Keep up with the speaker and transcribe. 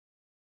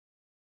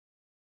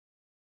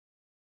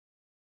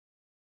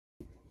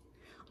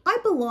I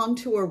belong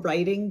to a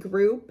writing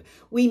group.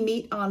 We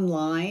meet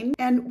online,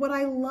 and what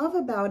I love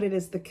about it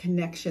is the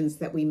connections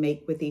that we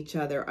make with each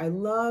other. I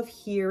love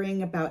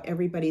hearing about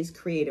everybody's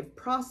creative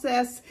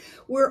process.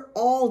 We're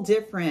all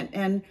different,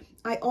 and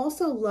I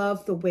also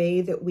love the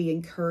way that we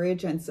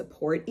encourage and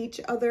support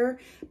each other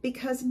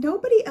because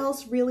nobody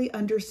else really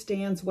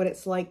understands what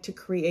it's like to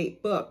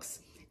create books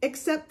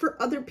except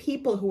for other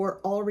people who are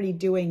already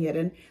doing it.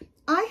 And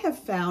I have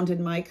found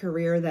in my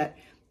career that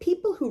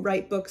people who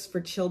write books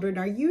for children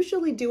are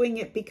usually doing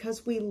it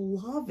because we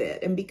love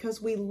it and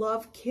because we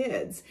love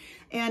kids.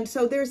 And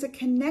so there's a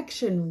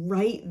connection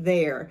right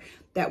there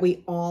that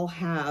we all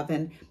have.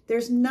 And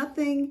there's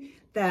nothing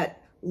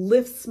that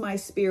lifts my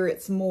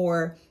spirits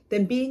more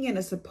than being in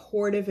a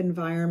supportive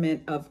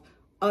environment of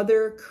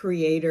other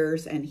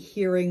creators and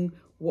hearing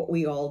what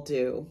we all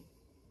do.